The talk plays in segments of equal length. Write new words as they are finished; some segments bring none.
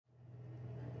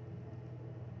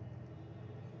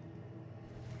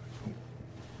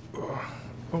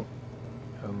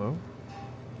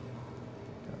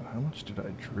much did I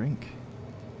drink?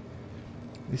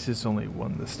 This is only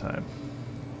one this time.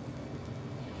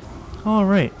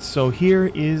 Alright, so here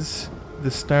is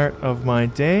the start of my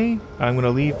day. I'm going to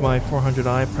leave my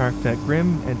 400i parked at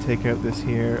Grim and take out this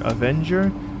here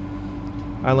Avenger.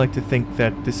 I like to think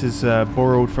that this is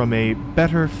borrowed from a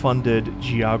better funded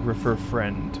geographer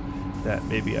friend that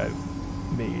maybe I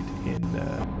made in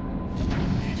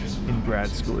grad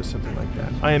school or something like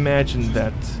that. I imagine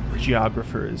that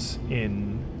geographers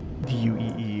in the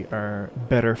UEE are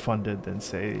better funded than,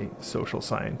 say, social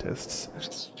scientists.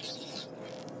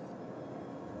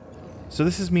 So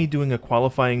this is me doing a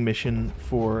qualifying mission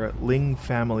for Ling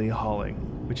Family Hauling,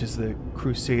 which is the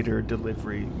Crusader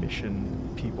delivery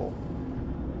mission people.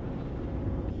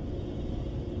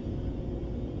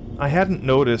 I hadn't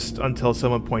noticed until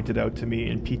someone pointed out to me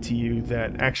in PTU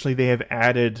that actually they have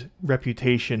added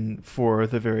reputation for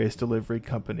the various delivery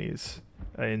companies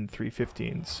in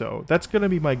 3.15. So that's going to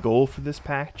be my goal for this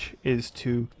patch, is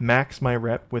to max my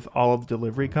rep with all of the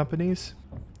delivery companies.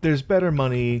 There's better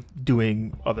money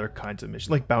doing other kinds of missions,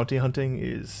 like bounty hunting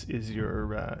is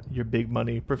your big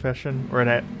money profession, or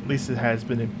at least it has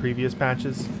been in previous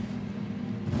patches.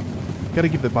 Got to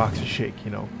give the box a shake,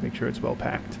 you know, make sure it's well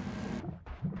packed.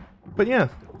 But yeah,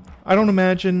 I don't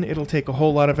imagine it'll take a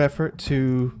whole lot of effort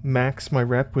to max my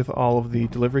rep with all of the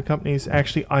delivery companies.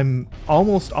 Actually, I'm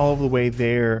almost all the way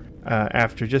there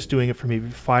after just doing it for maybe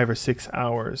 5 or 6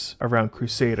 hours around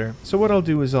Crusader. So what I'll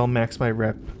do is I'll max my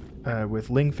rep with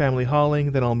Ling Family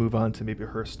Hauling, then I'll move on to maybe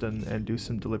Hurston and do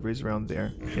some deliveries around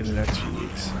there in the next few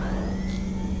weeks.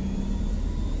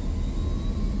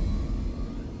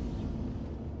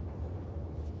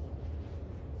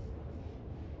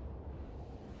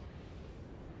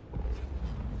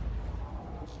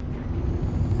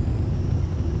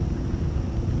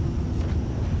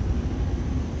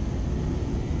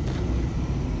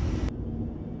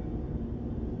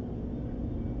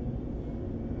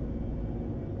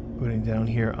 Putting down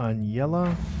here on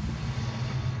yellow,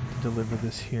 deliver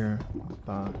this here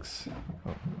box.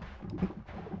 Oh,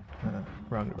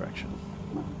 wrong direction.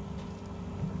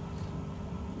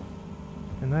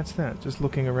 And that's that. Just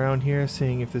looking around here,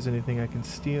 seeing if there's anything I can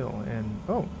steal. And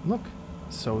oh, look,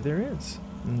 so there is.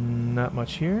 Not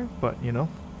much here, but you know,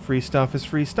 free stuff is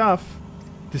free stuff.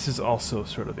 This is also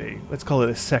sort of a, let's call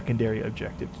it a secondary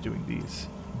objective to doing these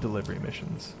delivery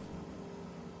missions.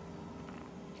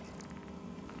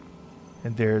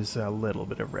 And there's a little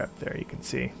bit of rep there, you can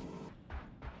see.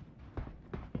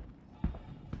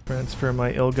 Transfer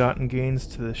my ill-gotten gains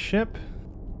to the ship.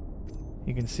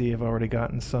 You can see I've already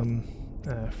gotten some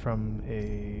from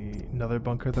another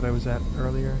bunker that I was at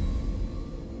earlier.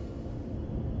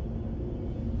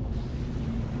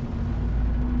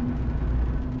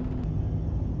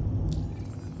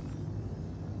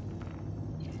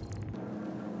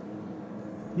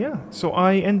 Yeah, so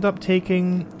I end up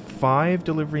taking 5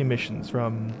 delivery missions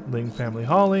from Ling Family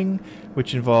Hauling,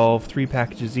 which involve 3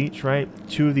 packages each, right?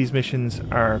 2 of these missions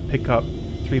are pick up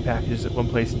 3 packages at one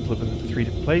place and deliver them to 3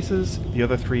 different places. The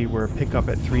other 3 were pick up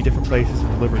at 3 different places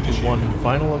and deliver to one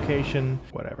final location,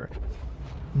 whatever.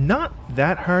 Not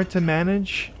that hard to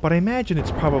manage, but I imagine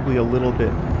it's probably a little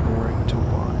bit boring to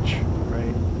watch,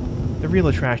 right? The real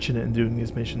attraction in doing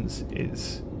these missions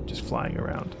is just flying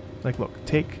around. Like, look,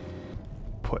 take,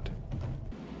 put.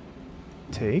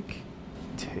 Take,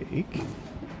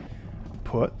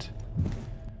 put.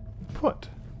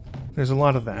 There's a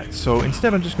lot of that. So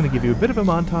instead I'm just going to give you a bit of a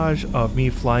montage of me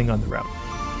flying on the route.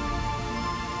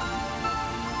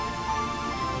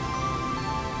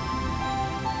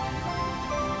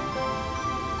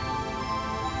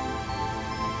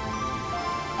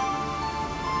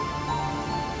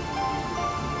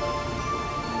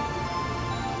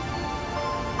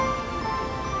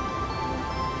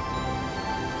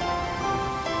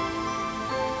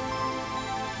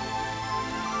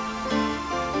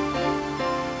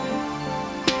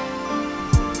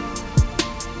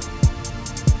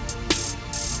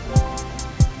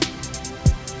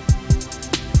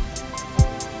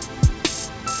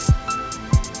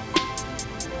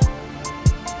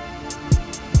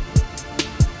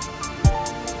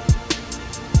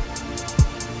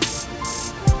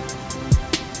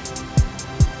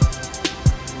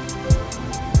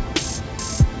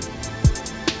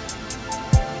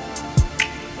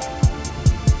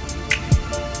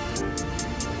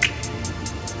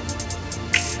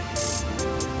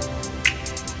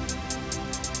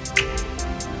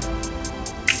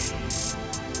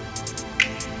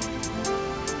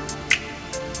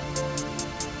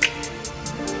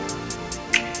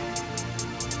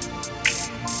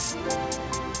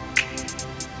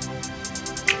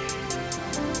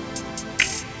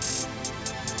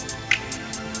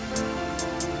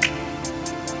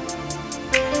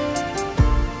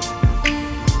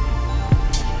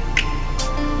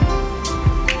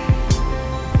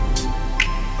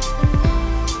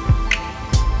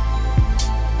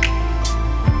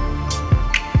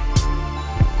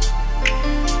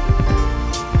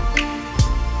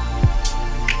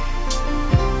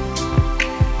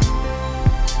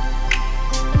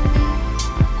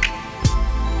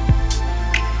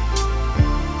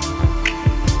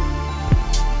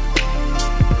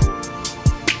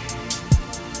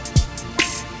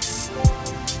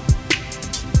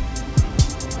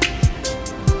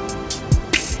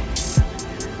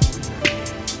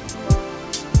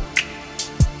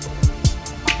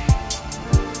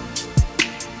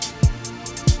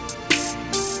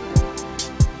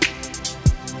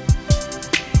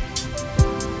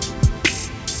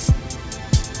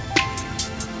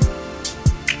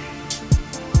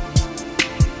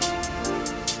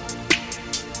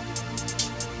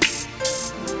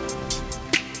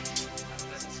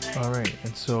 Alright,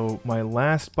 and so my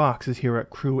last box is here at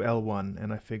Crew L1,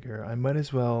 and I figure I might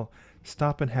as well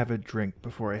stop and have a drink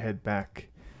before I head back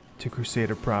to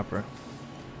Crusader proper.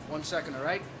 1 second,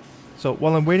 alright? So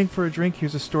while I'm waiting for a drink,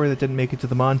 here's a story that didn't make it to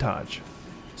the montage.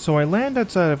 So I land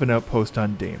outside of an outpost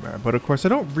on Daymar, but of course I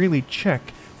don't really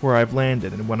check where I've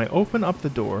landed, and when I open up the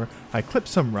door, I clip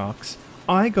some rocks,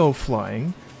 I go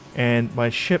flying, and my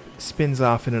ship spins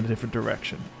off in a different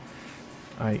direction.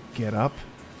 I get up,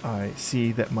 I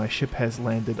see that my ship has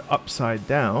landed upside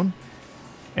down,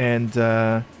 and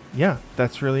yeah,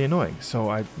 that's really annoying.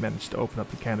 So I managed to open up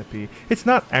the canopy. It's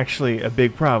not actually a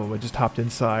big problem, I just hopped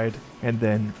inside and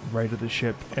then righted the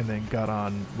ship and then got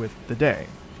on with the day.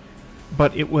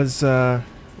 But it was, well,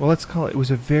 let's call it, it was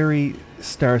a very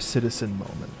Star Citizen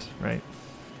moment, right?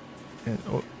 And,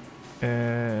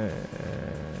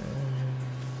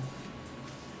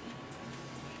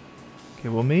 okay,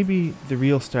 well, maybe the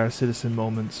real Star Citizen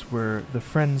moments were the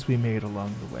friends we made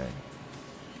along the way.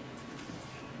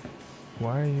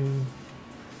 Why are you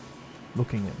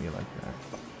looking at me like that?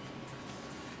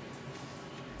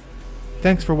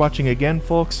 Thanks for watching again,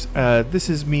 folks. This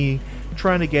is me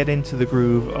trying to get into the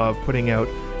groove of putting out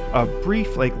a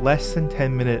brief, like less than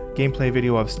 10-minute gameplay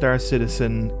video of Star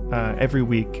Citizen every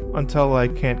week until I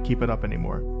can't keep it up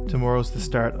anymore. Tomorrow's the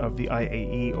start of the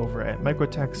IAE over at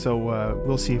Microtech, so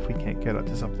we'll see if we can't get up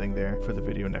to something there for the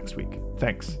video next week.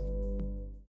 Thanks.